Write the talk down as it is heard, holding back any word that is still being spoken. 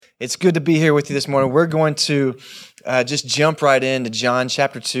It's good to be here with you this morning. We're going to just jump right into John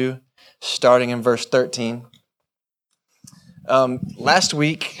chapter 2, starting in verse 13. Last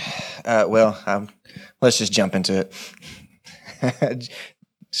week, let's just jump into it.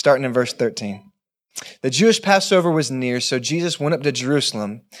 Starting in verse 13. The Jewish Passover was near, so Jesus went up to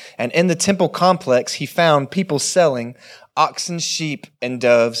Jerusalem, and in the temple complex, he found people selling oxen, sheep, and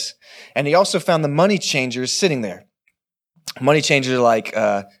doves, and he also found the money changers sitting there. Money changers are like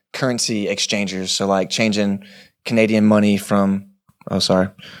currency exchangers, so like changing Canadian money from,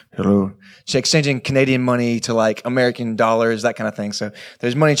 exchanging Canadian money to like American dollars, that kind of thing. So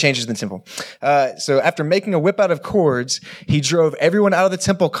there's money changers in the temple. So after making a whip out of cords, he drove everyone out of the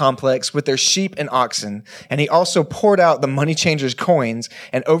temple complex with their sheep and oxen, and he also poured out the money changers' coins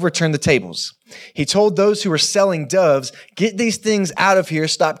and overturned the tables. He told those who were selling doves, "Get these things out of here.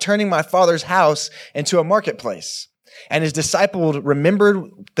 Stop turning my Father's house into a marketplace." And his disciples remembered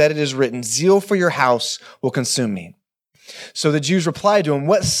that it is written, "Zeal for your house will consume me." So the Jews replied to him,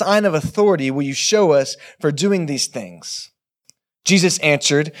 "What sign of authority will you show us for doing these things?" Jesus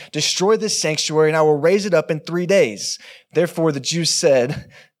answered, "Destroy this sanctuary and I will raise it up in 3 days." Therefore the Jews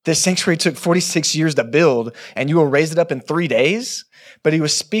said, "This sanctuary took 46 years to build and you will raise it up in 3 days?" But he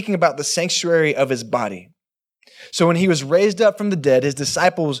was speaking about the sanctuary of his body. So when he was raised up from the dead, his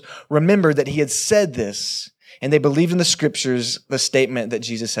disciples remembered that he had said this, and they believed in the scriptures, the statement that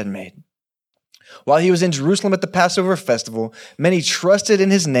Jesus had made. While he was in Jerusalem at the Passover festival, many trusted in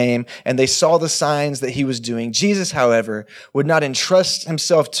his name, and they saw the signs that he was doing. Jesus, however, would not entrust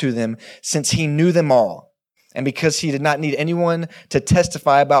himself to them, since he knew them all, and because he did not need anyone to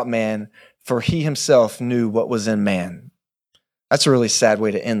testify about man, for he himself knew what was in man. That's a really sad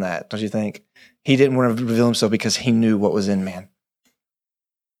way to end that, don't you think? He didn't want to reveal himself because he knew what was in man.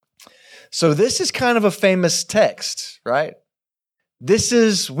 So this is kind of a famous text, right?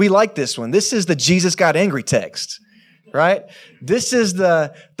 We like this one. This is the Jesus got angry text, right? This is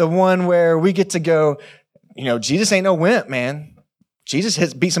the one where we get to go, Jesus ain't no wimp, man.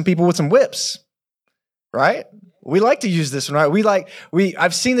 Jesus beat some people with some whips, right? We like to use this one, right?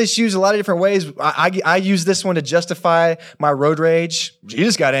 I've seen this used a lot of different ways. I use this one to justify my road rage.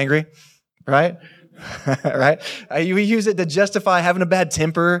 Jesus got angry, right? Right? We use it to justify having a bad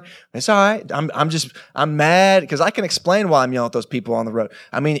temper. It's all right. I'm mad because I can explain why I'm yelling at those people on the road.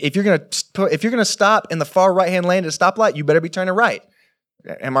 I mean, if you're gonna stop in the far right-hand lane at a stoplight, you better be turning right.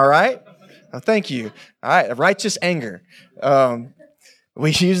 Am I right? Oh, thank you. All right, righteous anger. We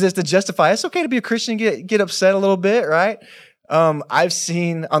use this to justify. It's okay to be a Christian and get upset a little bit, right? I've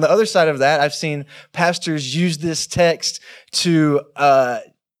seen on the other side of that, I've seen pastors use this text to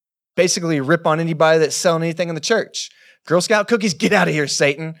basically rip on anybody that's selling anything in the church. Girl Scout cookies, get out of here,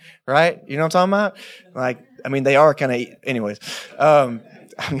 Satan, right? You know what I'm talking about? They are kind of, anyways. I'm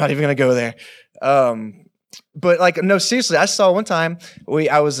not even going to go there. But no, seriously, I saw one time,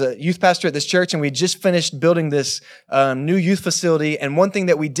 I was a youth pastor at this church, and we just finished building this new youth facility. And one thing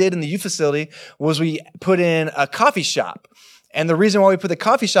that we did in the youth facility was we put in a coffee shop. And the reason why we put the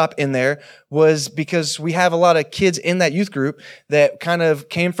coffee shop in there was because we have a lot of kids in that youth group that kind of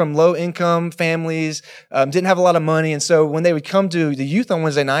came from low income families, didn't have a lot of money. And so when they would come to the youth on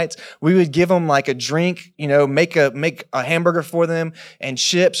Wednesday nights, we would give them like a drink, make a hamburger for them and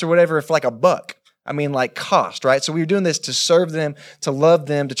chips or whatever for like $1. Cost, right? So we were doing this to serve them, to love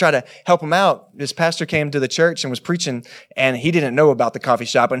them, to try to help them out. This pastor came to the church and was preaching, and he didn't know about the coffee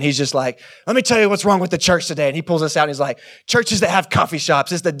shop. And he's just like, "Let me tell you what's wrong with the church today." And he pulls us out and he's like, "Churches that have coffee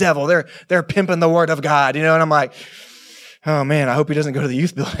shops, it's the devil. They're pimping the word of God." And I'm like, oh man, I hope he doesn't go to the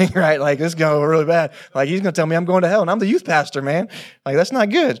youth building, right? This is going to go really bad. He's going to tell me I'm going to hell, and I'm the youth pastor, man. That's not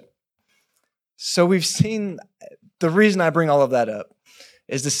good. So we've seen, the reason I bring all of that up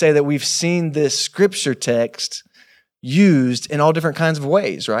is to say that we've seen this scripture text used in all different kinds of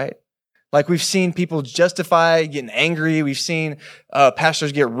ways, right? We've seen people justify getting angry. We've seen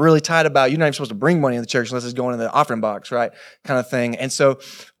pastors get really tight about, you're not even supposed to bring money in the church unless it's going in the offering box, right? Kind of thing. And so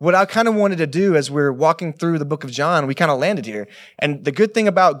what I kind of wanted to do as we're walking through the book of John, we kind of landed here. And the good thing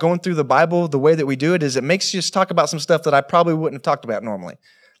about going through the Bible the way that we do it is it makes us talk about some stuff that I probably wouldn't have talked about normally.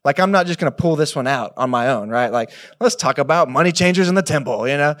 I'm not just going to pull this one out on my own, right? Let's talk about money changers in the temple,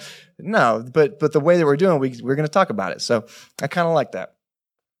 No, but the way that we're doing, we're going to talk about it. So I kind of like that.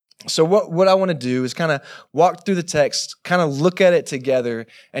 So what I want to do is kind of walk through the text, kind of look at it together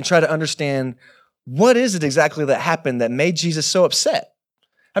and try to understand what is it exactly that happened that made Jesus so upset?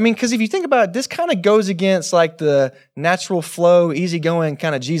 Because if you think about it, this kind of goes against the natural flow, easygoing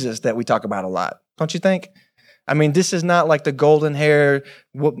kind of Jesus that we talk about a lot. Don't you think? This is not like the golden hair,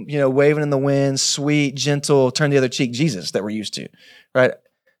 waving in the wind, sweet, gentle, turn the other cheek Jesus that we're used to, right?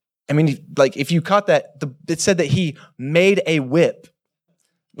 I mean, like if you caught that, it said that he made a whip.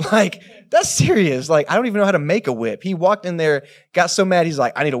 Like, that's serious. Like, I don't even know how to make a whip. He walked in there, got so mad, he's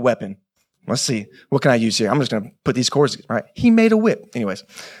like, I need a weapon. Let's see. What can I use here? I'm just going to put these cords, right? He made a whip. Anyways,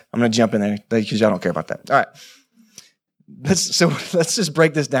 I'm going to jump in there because y'all don't care about that. All right. Let's just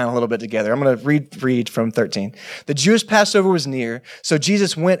break this down a little bit together. I'm going to read from 13. The Jewish Passover was near, so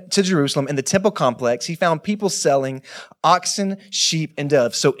Jesus went to Jerusalem. In the temple complex, he found people selling oxen, sheep, and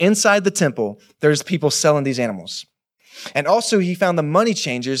doves. So inside the temple, there's people selling these animals. And also he found the money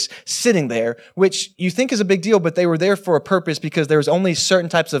changers sitting there, which you think is a big deal, but they were there for a purpose because there was only certain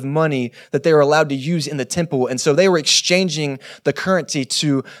types of money that they were allowed to use in the temple. And so they were exchanging the currency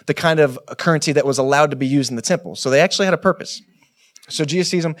to the kind of currency that was allowed to be used in the temple. So they actually had a purpose. So Jesus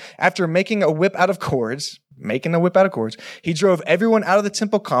sees them. After making a whip out of cords, he drove everyone out of the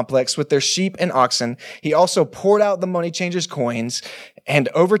temple complex with their sheep and oxen. He also poured out the money changers' coins and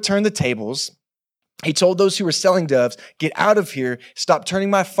overturned the tables. He told those who were selling doves, get out of here, stop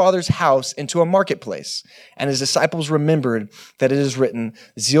turning my Father's house into a marketplace. And his disciples remembered that it is written,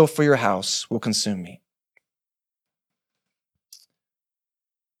 zeal for your house will consume me.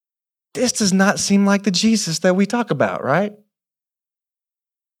 This does not seem like the Jesus that we talk about, right?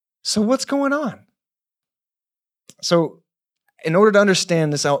 So what's going on? So in order to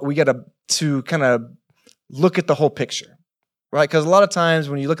understand this, we got to kind of look at the whole picture. Right? Because a lot of times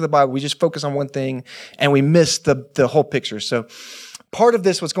when you look at the Bible, we just focus on one thing and we miss the whole picture. So part of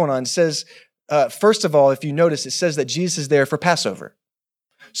this, what's going on, says, first of all, if you notice, it says that Jesus is there for Passover.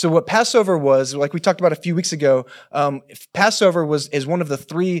 So what Passover was, like we talked about a few weeks ago, Passover is one of the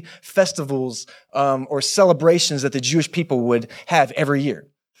 3 festivals or celebrations that the Jewish people would have every year.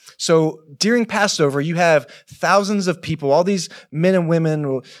 So during Passover, you have thousands of people, all these men and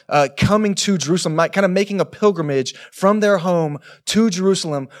women coming to Jerusalem, kind of making a pilgrimage from their home to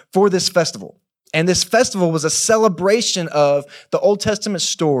Jerusalem for this festival. And this festival was a celebration of the Old Testament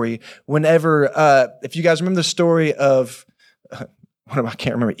story whenever, if you guys remember the story of, I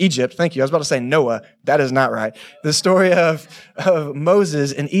can't remember, Egypt. Thank you. I was about to say Noah. That is not right. The story of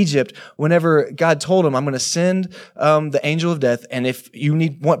Moses in Egypt, whenever God told him, I'm going to send the angel of death, and if you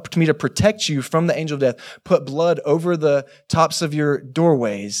want me to protect you from the angel of death, put blood over the tops of your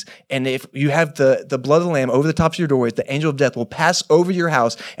doorways. And if you have the blood of the lamb over the tops of your doorways, the angel of death will pass over your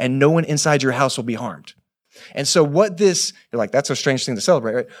house, and no one inside your house will be harmed. And so you're like, that's a strange thing to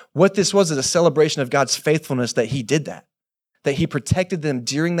celebrate, right? What this was is a celebration of God's faithfulness that he did that he protected them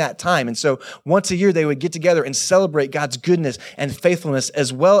during that time. And so once a year, they would get together and celebrate God's goodness and faithfulness,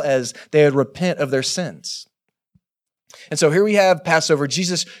 as well as they would repent of their sins. And so here we have Passover,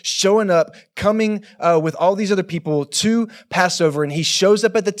 Jesus showing up, coming with all these other people to Passover, and he shows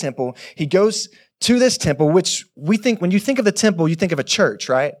up at the temple. He goes to this temple, which we think, when you think of the temple, you think of a church,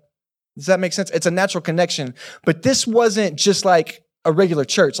 right? Does that make sense? It's a natural connection. But this wasn't just like a regular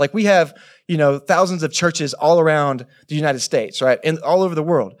church. Like we have, thousands of churches all around the United States, right? And all over the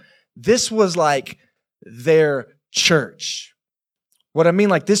world. This was like their church. What I mean,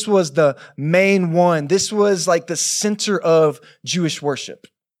 like this was the main one. This was like the center of Jewish worship.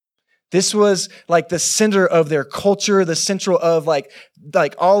 This was like the center of their culture, the central of like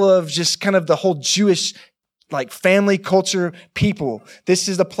all of just kind of the whole Jewish like family, culture, people. This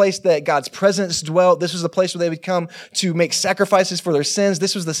is the place that God's presence dwelt. This was the place where they would come to make sacrifices for their sins.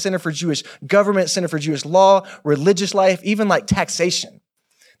 This was the center for Jewish government, center for Jewish law, religious life, even like taxation.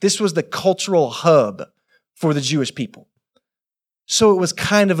 This was the cultural hub for the Jewish people. So it was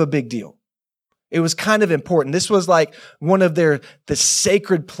kind of a big deal. It was kind of important. This was like one of the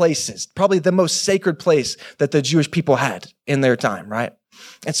sacred places, probably the most sacred place that the Jewish people had in their time, right?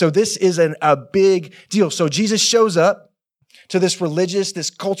 And so this is a big deal. So Jesus shows up to this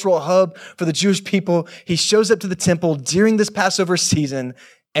cultural hub for the Jewish people. He shows up to the temple during this Passover season,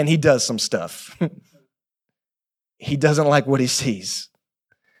 and he does some stuff. He doesn't like what he sees.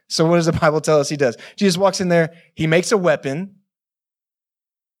 So what does the Bible tell us he does? Jesus walks in there, he makes a weapon,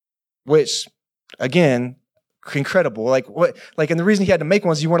 which, again, incredible. And the reason he had to make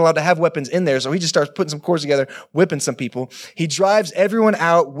one is you weren't allowed to have weapons in there. So he just starts putting some cords together, whipping some people. He drives everyone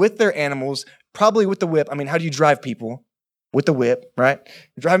out with their animals, probably with the whip. I mean, how do you drive people? With the whip, right?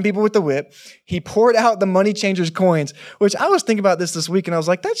 Driving people with the whip. He poured out the money changers' coins, which I was thinking about this week, and I was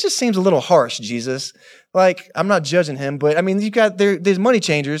like, that just seems a little harsh, Jesus. Like, I'm not judging him, but I mean, there's money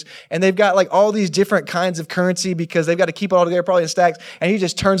changers, and they've got like all these different kinds of currency because they've got to keep it all together, probably in stacks, and he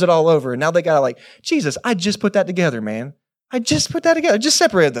just turns it all over. And now they got to like, Jesus, I just put that together, man. I just put that together. Just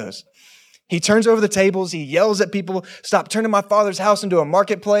separated those. He turns over the tables. He yells at people, stop turning my Father's house into a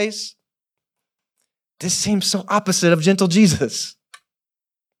marketplace. This seems so opposite of gentle Jesus.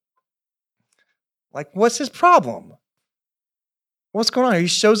 Like, what's his problem? What's going on here? He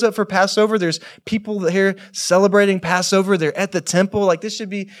shows up for Passover. There's people here celebrating Passover. They're at the temple. Like, this should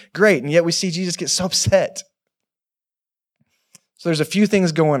be great. And yet we see Jesus get so upset. So there's a few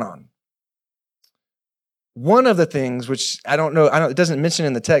things going on. One of the things, which I don't know, it doesn't mention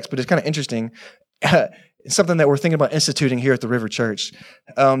in the text, but it's kind of interesting. It's something that we're thinking about instituting here at the River Church.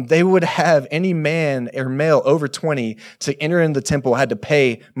 They would have any man or male over 20 to enter in the temple had to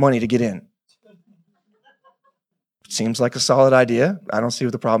pay money to get in. Seems like a solid idea. I don't see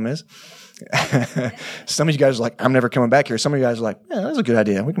what the problem is. Some of you guys are like, I'm never coming back here. Some of you guys are like, yeah, that's a good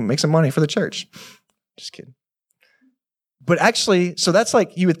idea. We can make some money for the church. Just kidding. But actually, so that's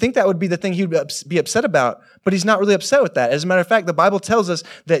like, you would think that would be the thing he would be upset about, but he's not really upset with that. As a matter of fact, the Bible tells us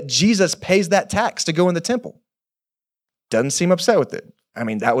that Jesus pays that tax to go in the temple. Doesn't seem upset with it. I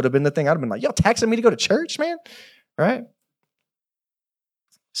mean, that would have been the thing. I'd have been like, y'all taxing me to go to church, man? Right?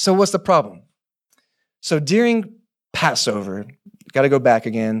 So what's the problem? So during Passover, got to go back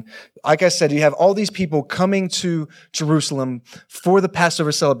again. Like I said, you have all these people coming to Jerusalem for the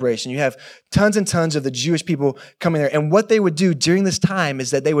Passover celebration. You have tons and tons of the Jewish people coming there. And what they would do during this time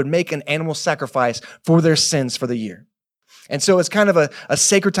is that they would make an animal sacrifice for their sins for the year. And so it's kind of a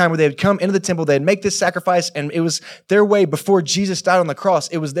sacred time where they would come into the temple, they'd make this sacrifice, and it was their way, before Jesus died on the cross,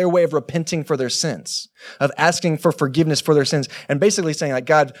 it was their way of repenting for their sins, of asking for forgiveness for their sins, and basically saying, like,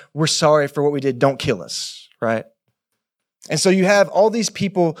 God, we're sorry for what we did, don't kill us, right? And so you have all these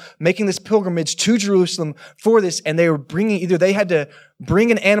people making this pilgrimage to Jerusalem for this, and they were either they had to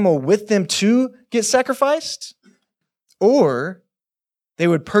bring an animal with them to get sacrificed, or they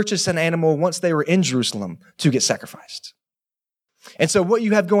would purchase an animal once they were in Jerusalem to get sacrificed. And so what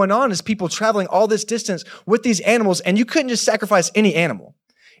you have going on is people traveling all this distance with these animals, and you couldn't just sacrifice any animal.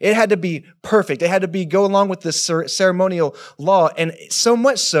 It had to be perfect. It had to go along with the ceremonial law. And so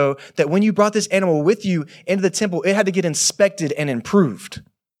much so that when you brought this animal with you into the temple, it had to get inspected and improved.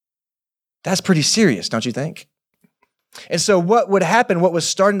 That's pretty serious, don't you think? And so what was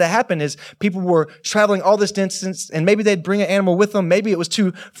starting to happen is people were traveling all this distance, and maybe they'd bring an animal with them. Maybe it was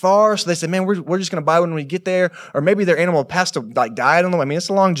too far. So they said, man, we're just going to buy one when we get there. Or maybe their animal passed to die. I don't know. I mean, it's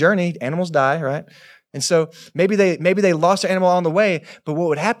a long journey. Animals die, right? And so maybe they lost their animal on the way, but what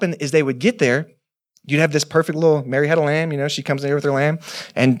would happen is they would get there. You'd have this perfect little, Mary had a lamb, she comes in here with her lamb,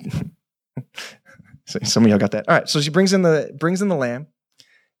 and so some of y'all got that. All right, so she brings in the lamb,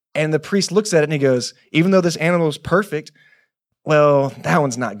 and the priest looks at it and he goes, even though this animal is perfect, well, that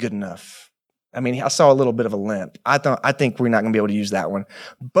one's not good enough. I mean, I saw a little bit of a limp. I think we're not going to be able to use that one,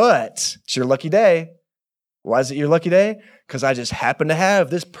 but it's your lucky day. Why is it your lucky day? Because I just happen to have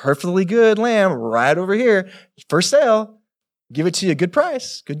this perfectly good lamb right over here for sale. Give it to you, good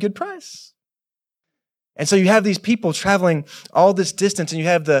price, good price. And so you have these people traveling all this distance, and you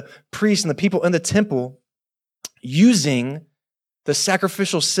have the priests and the people in the temple using the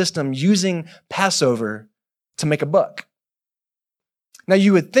sacrificial system, using Passover to make a buck. Now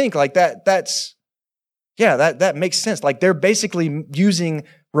you would think like that makes sense. Like they're basically using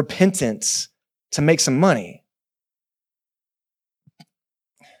repentance to make some money.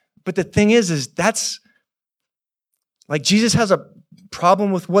 But the thing is that's like Jesus has a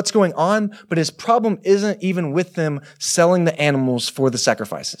problem with what's going on, but his problem isn't even with them selling the animals for the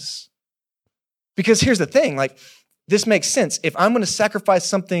sacrifices. Because here's the thing, like this makes sense. If I'm going to sacrifice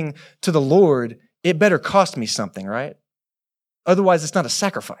something to the Lord, it better cost me something, right? Otherwise, it's not a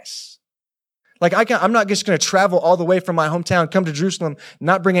sacrifice. Like I'm not just going to travel all the way from my hometown, come to Jerusalem,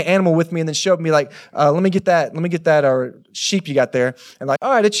 not bring an animal with me, and then show up and be like, let me get that or sheep you got there. And like,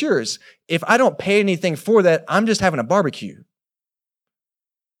 all right, it's yours. If I don't pay anything for that, I'm just having a barbecue.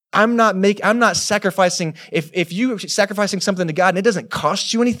 I'm not sacrificing. If you're sacrificing something to God and it doesn't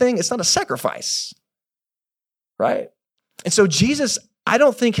cost you anything, it's not a sacrifice. Right? And so Jesus, I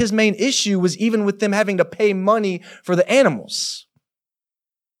don't think his main issue was even with them having to pay money for the animals.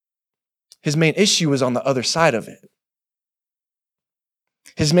 His main issue was on the other side of it.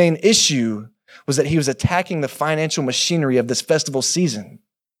 His main issue was that he was attacking the financial machinery of this festival season.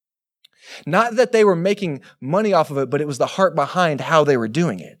 Not that they were making money off of it, but it was the heart behind how they were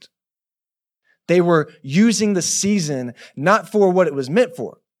doing it. They were using the season not for what it was meant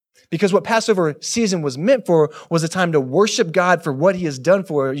for. Because what Passover season was meant for was a time to worship God for what he has done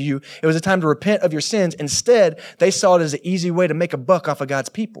for you. It was a time to repent of your sins. Instead, they saw it as an easy way to make a buck off of God's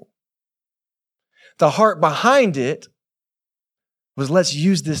people. The heart behind it was, let's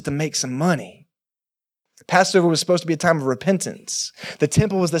use this to make some money. Passover was supposed to be a time of repentance. The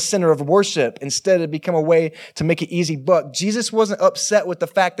temple was the center of worship. Instead, it became a way to make an easy buck. Jesus wasn't upset with the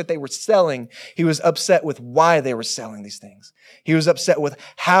fact that they were selling. He was upset with why they were selling these things. He was upset with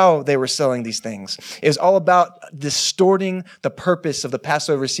how they were selling these things. It was all about distorting the purpose of the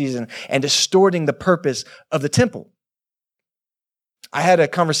Passover season and distorting the purpose of the temple. I had a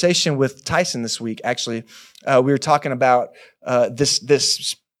conversation with Tyson this week, actually. We were talking about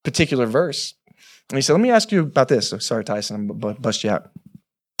this particular verse. And he said, let me ask you about this. So, sorry, Tyson, I'm going to bust you out.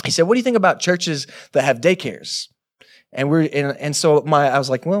 He said, what do you think about churches that have daycares? And I was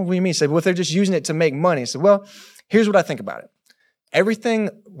like, well, what do you mean? He said, well, if they're just using it to make money. He said, well, here's what I think about it.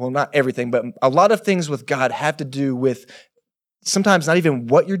 Not everything, but a lot of things with God have to do with sometimes not even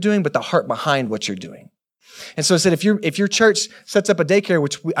what you're doing, but the heart behind what you're doing. And so I said, if your church sets up a daycare,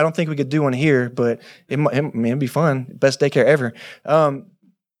 which I don't think we could do one here, but it'd be fun, best daycare ever.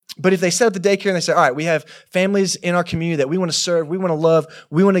 But if they set up the daycare and they say, all right, we have families in our community that we want to serve, we want to love,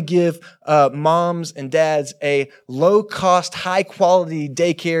 we want to give moms and dads a low-cost, high-quality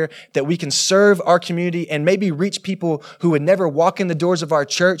daycare that we can serve our community and maybe reach people who would never walk in the doors of our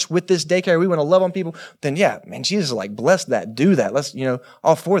church with this daycare. We want to love on people. Then yeah, man, Jesus is like, bless that, do that. Let's,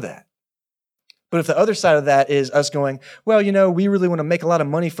 all for that. But if the other side of that is us going, well, we really want to make a lot of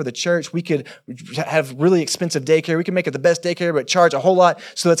money for the church. We could have really expensive daycare. We can make it the best daycare, but charge a whole lot.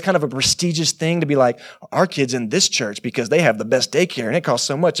 So that's kind of a prestigious thing to be like, our kid's in this church because they have the best daycare and it costs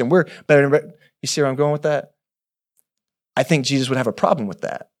so much and we're better. You see where I'm going with that? I think Jesus would have a problem with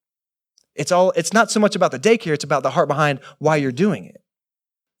that. It's not so much about the daycare. It's about the heart behind why you're doing it,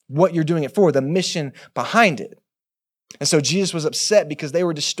 what you're doing it for, the mission behind it. And so Jesus was upset because they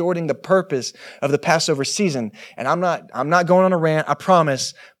were distorting the purpose of the Passover season. And I'm not going on a rant, I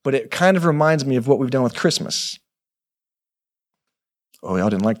promise, but it kind of reminds me of what we've done with Christmas. Oh, y'all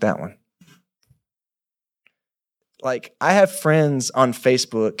didn't like that one. Like, I have friends on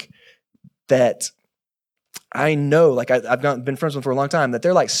Facebook that I know, like I've been friends with for a long time, that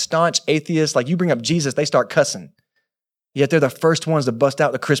they're like staunch atheists. Like, you bring up Jesus, they start cussing. Yet they're the first ones to bust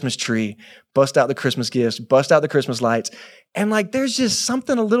out the Christmas tree, bust out the Christmas gifts, bust out the Christmas lights. And like, there's just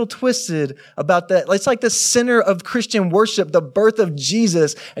something a little twisted about that. It's like the center of Christian worship, the birth of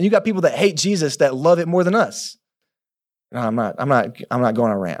Jesus. And you got people that hate Jesus that love it more than us. No, I'm not going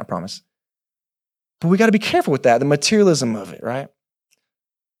on a rant, I promise. But we got to be careful with that, the materialism of it, right?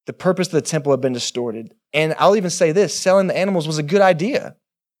 The purpose of the temple had been distorted. And I'll even say this, selling the animals was a good idea.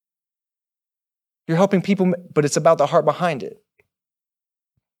 You're helping people, but it's about the heart behind it.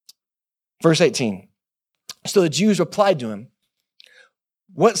 Verse 18. So the Jews replied to him,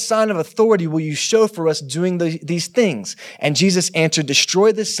 what sign of authority will you show for us doing these things? And Jesus answered,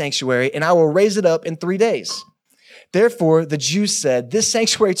 destroy this sanctuary, and I will raise it up in 3 days. Therefore, the Jews said, this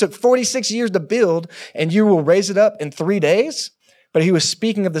sanctuary took 46 years to build, and you will raise it up in 3 days? But he was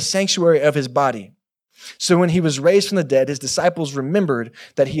speaking of the sanctuary of his body. So when he was raised from the dead, his disciples remembered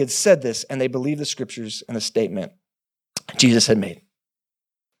that he had said this, and they believed the scriptures and the statement Jesus had made.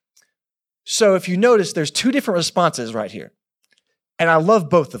 So if you notice, there's two different responses right here. And I love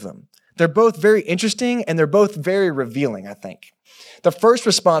both of them. They're both very interesting, and they're both very revealing, I think. The first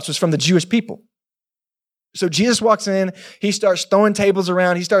response was from the Jewish people. So Jesus walks in, he starts throwing tables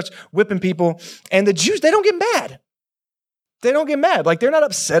around, he starts whipping people, and the Jews, they don't get mad. They don't get mad. Like, they're not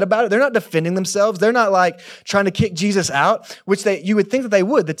upset about it. They're not defending themselves. They're not like trying to kick Jesus out, which you would think that they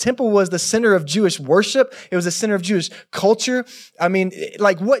would. The temple was the center of Jewish worship. It was the center of Jewish culture. I mean,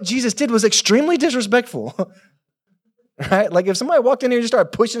 like, what Jesus did was extremely disrespectful. Right? Like, if somebody walked in here and just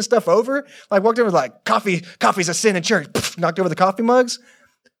started pushing stuff over, like walked over like, coffee's a sin in church, poof, knocked over the coffee mugs,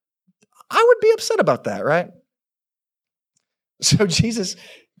 I would be upset about that, right? So Jesus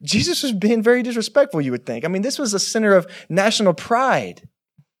was being very disrespectful, you would think. I mean, this was a center of national pride.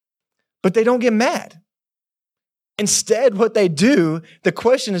 But they don't get mad. Instead, what they do, the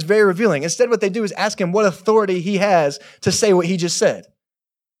question is very revealing. Instead, what they do is ask him what authority he has to say what he just said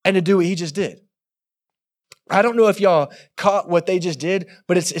and to do what he just did. I don't know if y'all caught what they just did,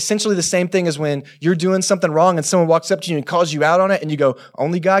 but it's essentially the same thing as when you're doing something wrong and someone walks up to you and calls you out on it and you go,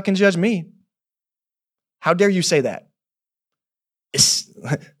 only God can judge me. How dare you say that?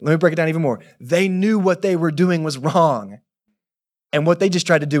 Let me break it down even more. They knew what they were doing was wrong. And what they just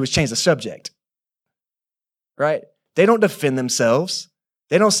tried to do was change the subject. Right? They don't defend themselves.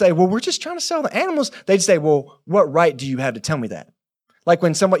 They don't say, well, we're just trying to sell the animals. They'd say, well, what right do you have to tell me that? Like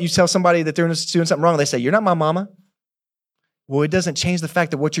when you tell somebody that they're doing something wrong, they say, you're not my mama. Well, it doesn't change the fact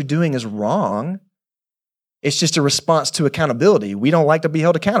that what you're doing is wrong. It's just a response to accountability. We don't like to be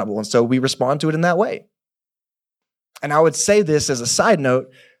held accountable, and so we respond to it in that way. And I would say this as a side note,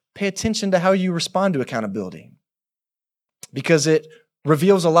 pay attention to how you respond to accountability, because it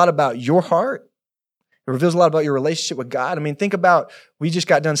reveals a lot about your heart. It reveals a lot about your relationship with God. I mean, think about, we just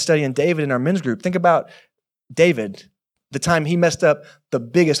got done studying David in our men's group. Think about David, the time he messed up the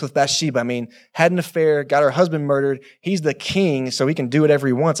biggest with Bathsheba. I mean, had an affair, got her husband murdered. He's the king, so he can do whatever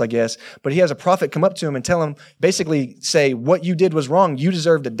he wants, I guess. But he has a prophet come up to him and tell him, basically say, what you did was wrong. You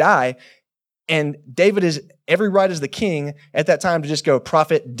deserve to die. And David is every right as the king at that time to just go,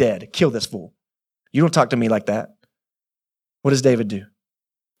 prophet dead, kill this fool. You don't talk to me like that. What does David do?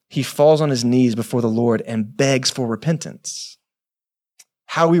 He falls on his knees before the Lord and begs for repentance.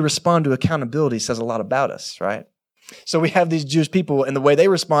 How we respond to accountability says a lot about us, right? So we have these Jewish people, and the way they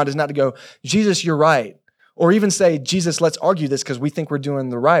respond is not to go, Jesus, you're right. Or even say, Jesus, let's argue this because we think we're doing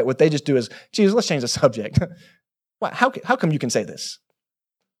the right. What they just do is, Jesus, let's change the subject. How come you can say this?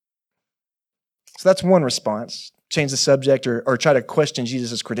 So that's one response. Change the subject or try to question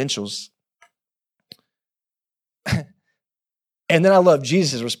Jesus' credentials. And then I love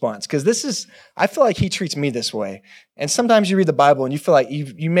Jesus' response, because I feel like he treats me this way. And sometimes you read the Bible and you feel like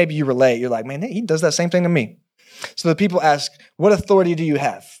maybe you relate. You're like, man, he does that same thing to me. So the people ask, what authority do you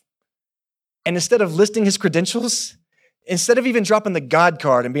have? And instead of listing his credentials, instead of even dropping the God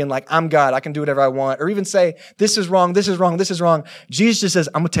card and being like, I'm God, I can do whatever I want, or even say, this is wrong, this is wrong, this is wrong, Jesus just says,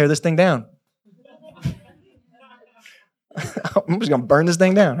 I'm going to tear this thing down. I'm just going to burn this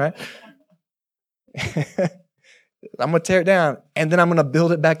thing down, right? I'm going to tear it down, and then I'm going to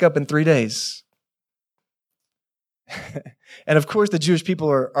build it back up in 3 days. And of course, the Jewish people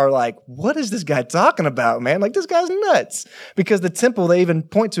are like, what is this guy talking about, man? Like, this guy's nuts. Because the temple, they even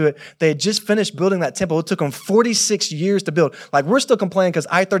point to it, they had just finished building that temple. It took them 46 years to build. Like, we're still complaining because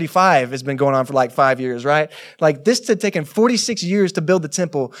I-35 has been going on for like 5 years, right? Like, this had taken 46 years to build the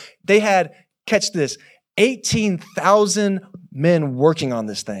temple. They had, catch this, 18,000 men working on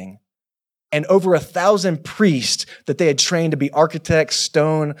this thing, and over 1,000 priests that they had trained to be architects,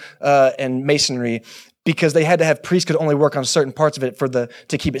 stone, and masonry, because they had to have priests could only work on certain parts of it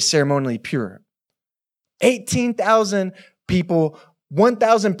to keep it ceremonially pure. 18,000 people,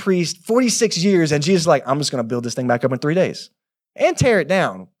 1,000 priests, 46 years, and Jesus is like, I'm just going to build this thing back up in 3 days and tear it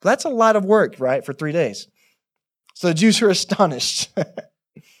down. That's a lot of work, right, for 3 days. So the Jews are astonished.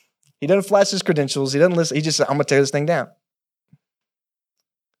 He doesn't flash his credentials. He doesn't listen. He just said, I'm going to tear this thing down.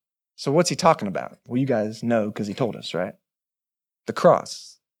 So what's he talking about? Well, you guys know because he told us, right? The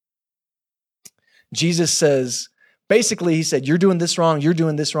cross. Jesus says, basically, he said, you're doing this wrong, you're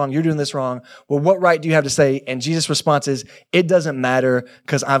doing this wrong, you're doing this wrong. Well, what right do you have to say? And Jesus' response is, it doesn't matter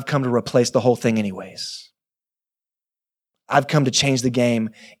because I've come to replace the whole thing anyways. I've come to change the game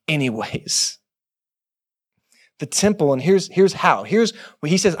anyways. The temple, and here's how. Here's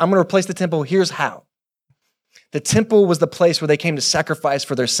when he says, I'm going to replace the temple. Here's how. The temple was the place where they came to sacrifice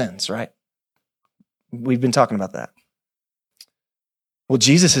for their sins, right? We've been talking about that. Well,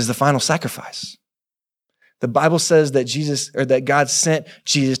 Jesus is the final sacrifice. The Bible says that God sent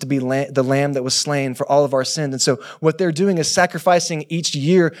Jesus to be the lamb that was slain for all of our sins. And so what they're doing is sacrificing each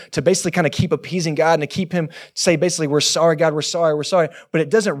year to basically kind of keep appeasing God and to keep him say, basically, we're sorry, God, we're sorry, we're sorry. But it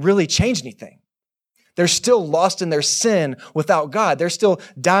doesn't really change anything. They're still lost in their sin without God. They're still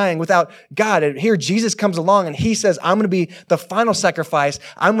dying without God. And here Jesus comes along and he says, I'm going to be the final sacrifice.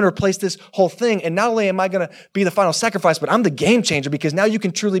 I'm going to replace this whole thing. And not only am I going to be the final sacrifice, but I'm the game changer, because now you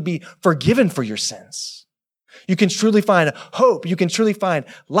can truly be forgiven for your sins. You can truly find hope. You can truly find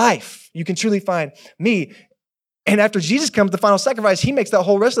life. You can truly find me. And after Jesus comes, the final sacrifice, he makes that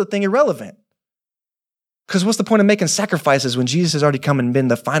whole rest of the thing irrelevant. Because what's the point of making sacrifices when Jesus has already come and been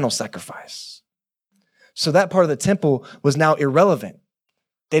the final sacrifice? So that part of the temple was now irrelevant.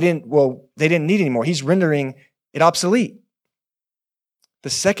 They didn't need it anymore. He's rendering it obsolete. The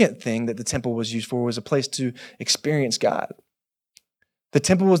second thing that the temple was used for was a place to experience God. The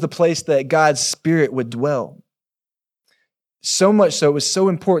temple was the place that God's Spirit would dwell. So much so, it was so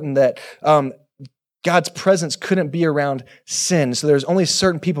important that God's presence couldn't be around sin. So there's only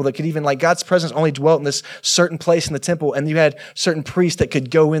certain people that could even, like, God's presence only dwelt in this certain place in the temple, and you had certain priests that could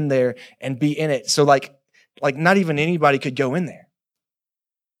go in there and be in it. So like not even anybody could go in there.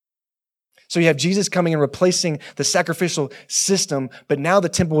 So you have Jesus coming and replacing the sacrificial system, but now the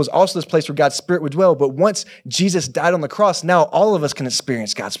temple was also this place where God's Spirit would dwell. But once Jesus died on the cross, now all of us can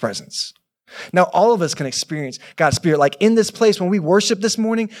experience God's presence. Now all of us can experience God's Spirit. Like in this place, when we worship this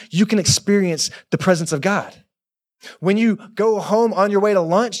morning, you can experience the presence of God. When you go home on your way to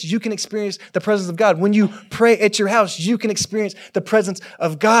lunch, you can experience the presence of God. When you pray at your house, you can experience the presence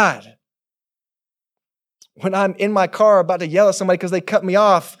of God. When I'm in my car about to yell at somebody because they cut me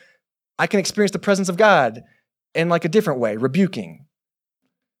off, I can experience the presence of God in like a different way, rebuking.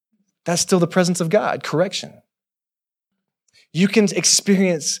 That's still the presence of God, correction. You can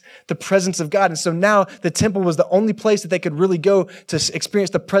experience the presence of God. And so now the temple was the only place that they could really go to experience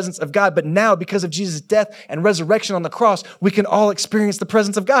the presence of God. But now, because of Jesus' death and resurrection on the cross, we can all experience the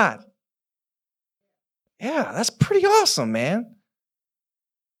presence of God. Yeah, that's pretty awesome, man.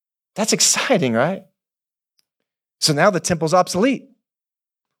 That's exciting, right? So now the temple's obsolete.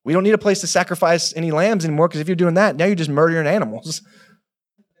 We don't need a place to sacrifice any lambs anymore, because if you're doing that, now you're just murdering animals.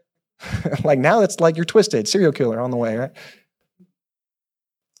 Like now it's like you're twisted, serial killer on the way, right?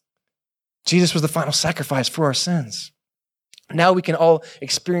 Jesus was the final sacrifice for our sins. Now we can all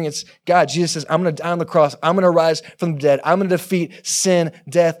experience God. Jesus says, I'm going to die on the cross. I'm going to rise from the dead. I'm going to defeat sin,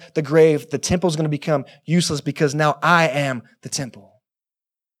 death, the grave. The temple's going to become useless because now I am the temple.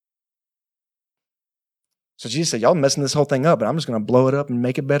 So Jesus said, y'all messing this whole thing up, but I'm just going to blow it up and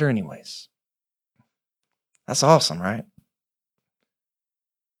make it better anyways. That's awesome, right?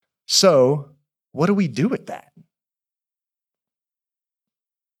 So what do we do with that?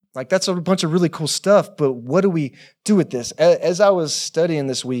 Like, that's a bunch of really cool stuff, but what do we do with this? As I was studying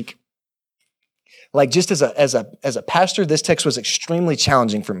this week, like just as a pastor, this text was extremely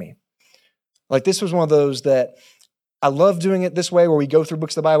challenging for me. Like, this was one of those that I love doing it this way, where we go through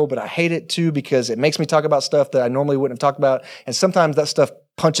books of the Bible, but I hate it too because it makes me talk about stuff that I normally wouldn't have talked about. And sometimes that stuff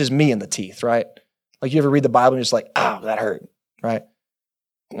punches me in the teeth, right? Like, you ever read the Bible and you're just like, oh, that hurt, right?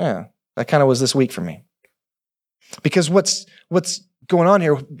 Yeah, that kind of was this week for me. Because what's going on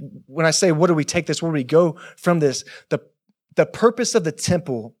here, when I say, what do we take this, where do we go from this? The purpose of the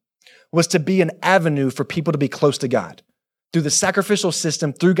temple was to be an avenue for people to be close to God. Through the sacrificial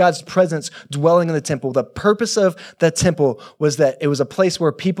system, through God's presence dwelling in the temple, the purpose of the temple was that it was a place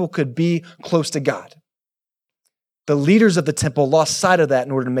where people could be close to God. The leaders of the temple lost sight of that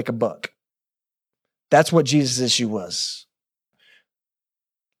in order to make a buck. That's what Jesus' issue was.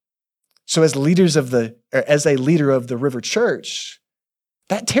 So as a leader of the River Church,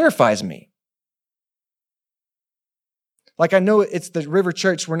 that terrifies me. Like, I know it's the River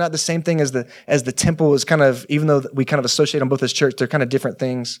Church. We're not the same thing as the temple is kind of, even though we kind of associate them both as church, they're kind of different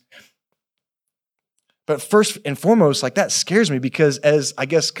things. But first and foremost, like, that scares me because as, I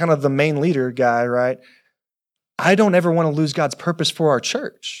guess, kind of the main leader guy, right? I don't ever want to lose God's purpose for our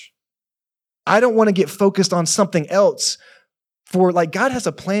church. I don't want to get focused on something else. For, like, God has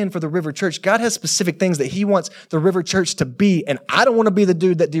a plan for the River Church. God has specific things that he wants the River Church to be, and I don't want to be the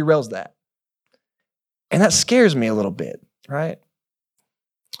dude that derails that. And that scares me a little bit, right?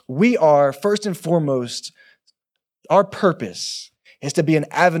 We are, first and foremost, our purpose is to be an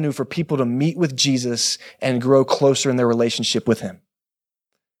avenue for people to meet with Jesus and grow closer in their relationship with him.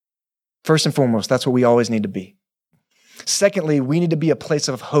 First and foremost, that's what we always need to be. Secondly, we need to be a place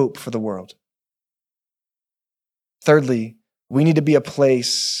of hope for the world. Thirdly, we need to be a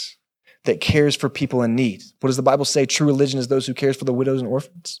place that cares for people in need. What does the Bible say? True religion is those who cares for the widows and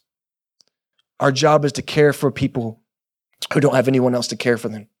orphans. Our job is to care for people who don't have anyone else to care for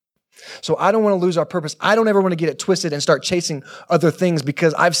them. So I don't want to lose our purpose. I don't ever want to get it twisted and start chasing other things,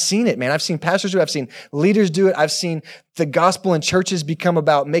 because I've seen it, man. I've seen pastors do it. I've seen leaders do it. I've seen the gospel in churches become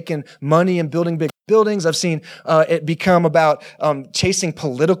about making money and building big buildings. I've seen it become about chasing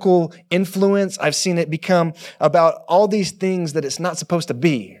political influence. I've seen it become about all these things that it's not supposed to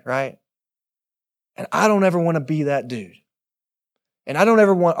be, right? And I don't ever want to be that dude. And I don't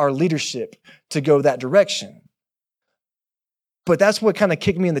ever want our leadership to go that direction. But that's what kind of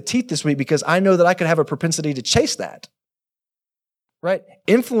kicked me in the teeth this week, because I know that I could have a propensity to chase that, right?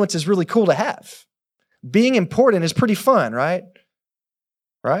 Influence is really cool to have. Being important is pretty fun, right?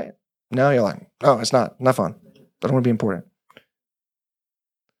 Right? No, you're like, oh, it's not fun. I don't want to be important.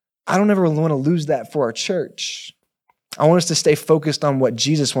 I don't ever want to lose that for our church. I want us to stay focused on what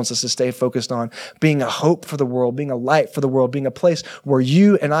Jesus wants us to stay focused on, being a hope for the world, being a light for the world, being a place where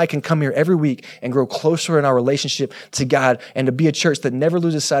you and I can come here every week and grow closer in our relationship to God, and to be a church that never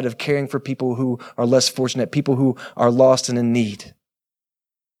loses sight of caring for people who are less fortunate, people who are lost and in need.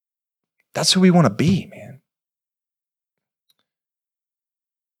 That's who we want to be, man.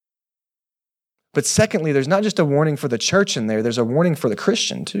 But secondly, there's not just a warning for the church in there, there's a warning for the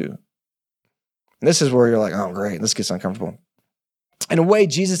Christian too. And this is where you're like, oh, great, this gets uncomfortable. In a way,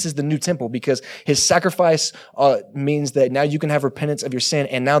 Jesus is the new temple, because his sacrifice means that now you can have repentance of your sin,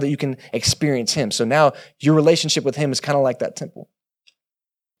 and now that you can experience him. So now your relationship with him is kind of like that temple.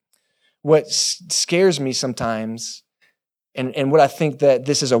 What scares me sometimes, and what I think that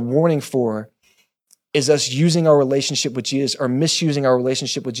this is a warning for, is us using our relationship with Jesus, or misusing our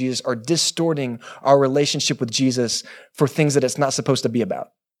relationship with Jesus, or distorting our relationship with Jesus for things that it's not supposed to be about.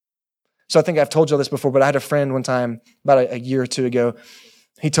 So I think I've told you all this before, but I had a friend one time, about a year or two ago,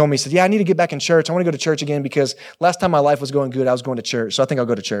 He told me, he said, yeah, I need to get back in church. I want to go to church again because last time my life was going good, I was going to church. So I think I'll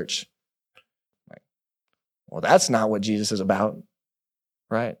go to church. Well, that's not what Jesus is about,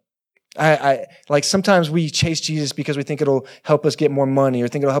 right? I like sometimes we chase Jesus because we think it'll help us get more money or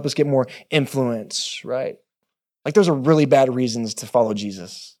think it'll help us get more influence, right? Like those are really bad reasons to follow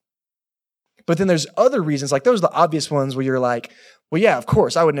Jesus. But then there's other reasons, like those are the obvious ones where you're like, well, yeah, of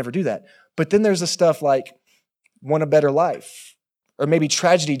course, I would never do that. But then there's the stuff like want a better life, or maybe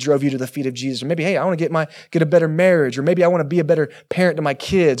tragedy drove you to the feet of Jesus, or maybe, hey, I want to get a better marriage, or maybe I want to be a better parent to my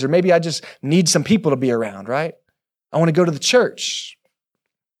kids, or maybe I just need some people to be around, right? I want to go to the church.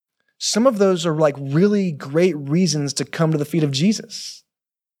 Some of those are like really great reasons to come to the feet of Jesus,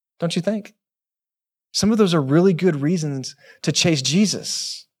 don't you think? Some of those are really good reasons to chase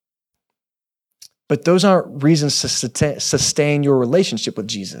Jesus. But those aren't reasons to sustain your relationship with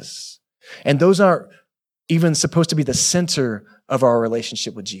Jesus. And those aren't even supposed to be the center of our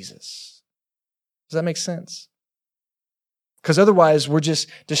relationship with Jesus. Does that make sense? Because otherwise, we're just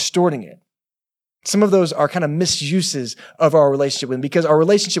distorting it. Some of those are kind of misuses of our relationship with him, because our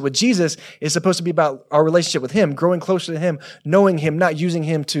relationship with Jesus is supposed to be about our relationship with him, growing closer to him, knowing him, not using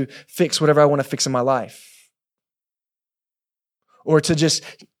him to fix whatever I want to fix in my life. Or to just,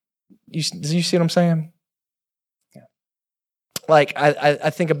 do you see what I'm saying? Yeah. Like,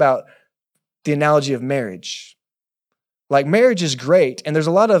 I think about the analogy of marriage. Like, marriage is great, and there's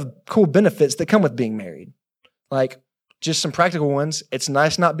a lot of cool benefits that come with being married. Like, just some practical ones. It's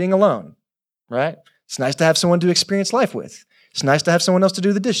nice not being alone. Right? It's nice to have someone to experience life with. It's nice to have someone else to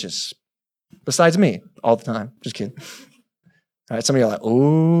do the dishes. Besides me, all the time. Just kidding. All right, some of you are like,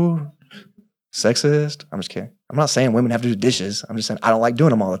 ooh, sexist. I'm just kidding. I'm not saying women have to do dishes. I'm just saying I don't like doing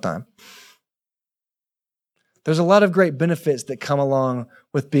them all the time. There's a lot of great benefits that come along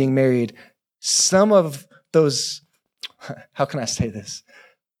with being married. Some of those, how can I say this?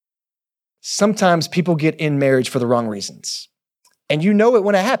 Sometimes people get in marriage for the wrong reasons. And you know it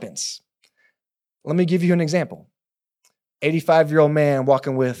when it happens. Let me give you an example. 85-year-old man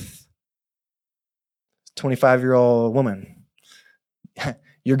walking with 25-year-old woman.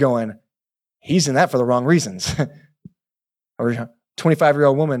 You're going, he's in that for the wrong reasons. Or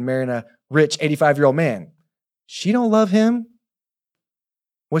 25-year-old woman marrying a rich 85-year-old man. She don't love him.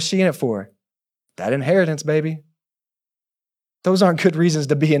 What's she in it for? That inheritance, baby. Those aren't good reasons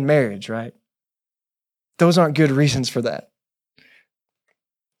to be in marriage, right? Those aren't good reasons for that.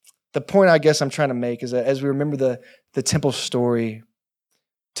 The point I guess I'm trying to make is that as we remember the temple story,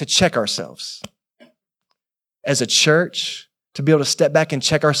 to check ourselves. As a church, to be able to step back and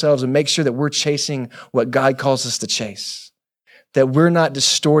check ourselves and make sure that we're chasing what God calls us to chase. That we're not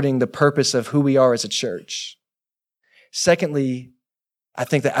distorting the purpose of who we are as a church. Secondly, I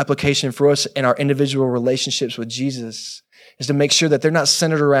think the application for us in our individual relationships with Jesus is to make sure that they're not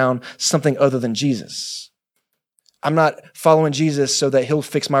centered around something other than Jesus. I'm not following Jesus so that he'll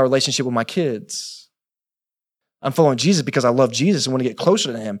fix my relationship with my kids. I'm following Jesus because I love Jesus and want to get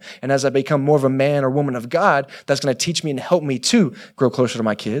closer to him. And as I become more of a man or woman of God, that's going to teach me and help me to grow closer to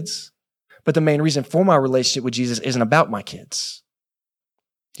my kids. But the main reason for my relationship with Jesus isn't about my kids.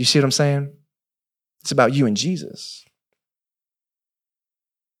 Do you see what I'm saying? It's about you and Jesus.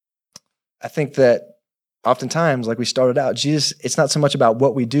 I think that oftentimes, like we started out, Jesus, it's not so much about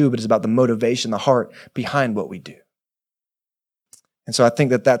what we do, but it's about the motivation, the heart behind what we do. And so I think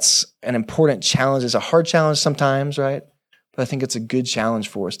that that's an important challenge. It's a hard challenge sometimes, right? But I think it's a good challenge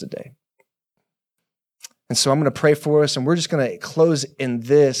for us today. And so I'm going to pray for us, and we're just going to close in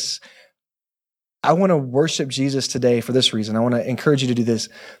this. I want to worship Jesus today for this reason. I want to encourage you to do this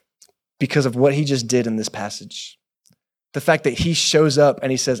because of what he just did in this passage. The fact that he shows up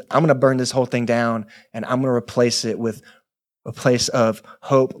and he says, I'm going to burn this whole thing down and I'm going to replace it with a place of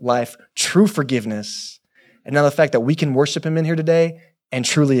hope, life, true forgiveness. And now the fact that we can worship him in here today and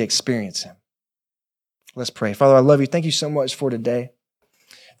truly experience him. Let's pray. Father, I love you. Thank you so much for today.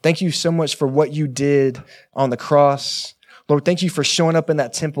 Thank you so much for what you did on the cross. Lord, thank you for showing up in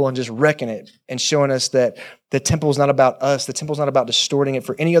that temple and just wrecking it and showing us that the temple is not about us. The temple is not about distorting it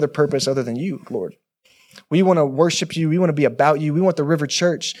for any other purpose other than you, Lord. We want to worship you. We want to be about you. We want the River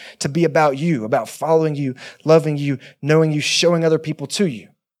Church to be about you, about following you, loving you, knowing you, showing other people to you.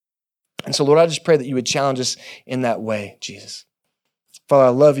 And so, Lord, I just pray that you would challenge us in that way, Jesus. Father, I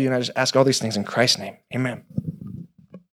love you, and I just ask all these things in Christ's name. Amen.